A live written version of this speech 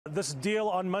This deal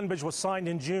on Manbij was signed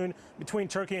in June between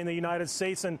Turkey and the United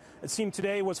States, and it seemed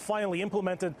today was finally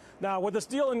implemented. Now, what this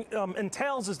deal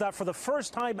entails is that for the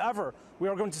first time ever, we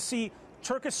are going to see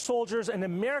Turkish soldiers and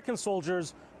American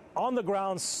soldiers on the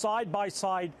ground, side by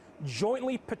side,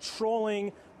 jointly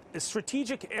patrolling a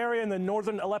strategic area in the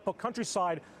northern Aleppo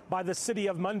countryside by the city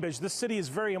of Manbij. This city is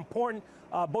very important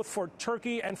both for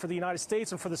Turkey and for the United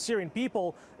States and for the Syrian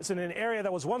people. It's in an area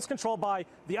that was once controlled by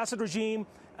the Assad regime,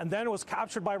 and then it was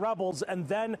captured by rebels, and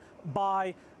then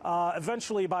by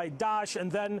eventually by Daesh, and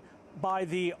then by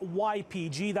the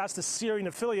YPG, that's the Syrian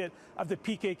affiliate of the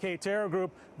PKK terror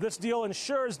group. This deal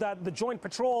ensures that the joint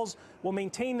patrols will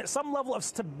maintain some level of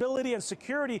stability and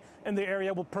security in the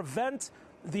area, will prevent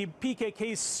the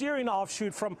PKK's Syrian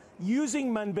offshoot from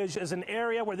using Manbij as an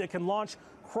area where they can launch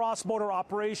cross-border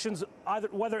operations,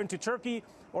 whether into Turkey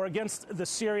or against the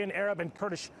Syrian, Arab, and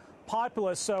Kurdish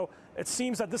populace. So it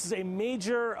seems that this is a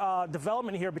major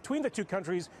development here between the two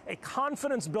countries, a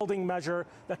confidence-building measure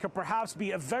that could perhaps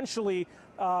be eventually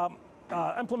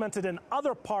implemented in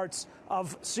other parts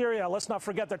of Syria. Let's not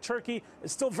forget that Turkey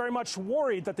is still very much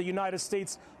worried that the United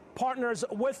States partners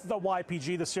with the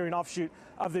YPG, the Syrian offshoot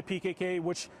of the PKK,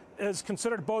 which is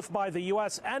considered both by the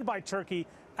U.S. and by Turkey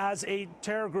as a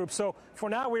terror group. So for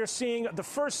now, we are seeing the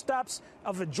first steps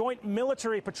of a joint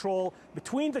military patrol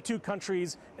between the two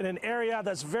countries in an area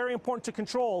that's very important to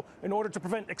control in order to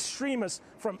prevent extremists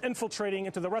from infiltrating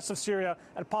into the rest of Syria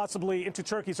and possibly into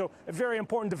Turkey. So a very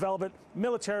important development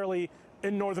militarily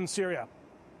in northern Syria.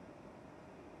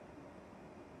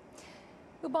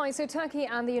 Goodbye. So Turkey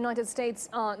and the United States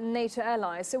are NATO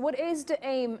allies. So what is the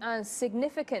aim and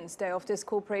significance, though, of this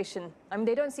cooperation? I mean,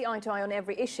 they don't see eye to eye on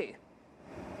every issue.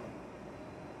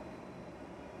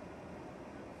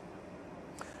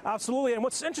 Absolutely. And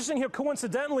what's interesting here,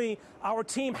 coincidentally, our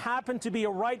team happened to be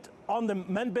right on the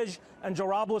Manbij and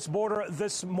Jarablus border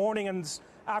this morning and this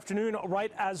afternoon,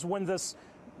 right as when this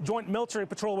joint military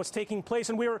patrol was taking place.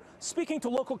 And we were speaking to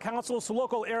local councils, to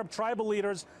local Arab tribal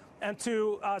leaders, and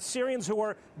to Syrians who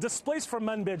were displaced from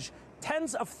Manbij.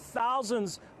 Tens of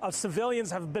thousands of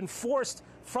civilians have been forced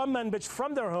from Manbij,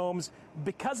 from their homes,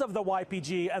 because of the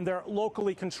YPG and their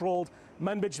locally controlled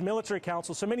Manbij military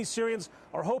council. So many Syrians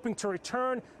are hoping to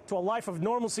return to a life of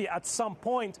normalcy at some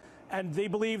point, and they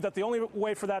believe that the only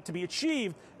way for that to be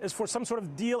achieved is for some sort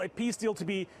of deal, a peace deal, to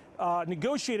be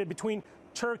negotiated between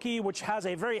Turkey, which has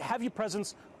a very heavy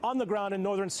presence on the ground in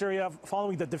northern Syria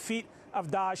following the defeat of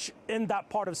Daesh in that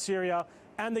part of Syria,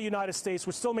 and the United States,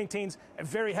 which still maintains a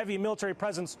very heavy military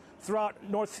presence throughout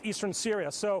northeastern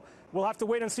Syria. So we'll have to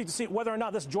wait and see to see whether or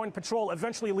not this joint patrol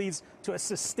eventually leads to a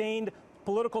sustained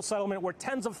political settlement where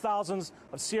tens of thousands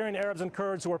of Syrian Arabs and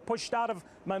Kurds who were pushed out of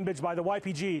Manbij by the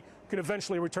YPG could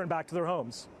eventually return back to their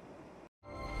homes.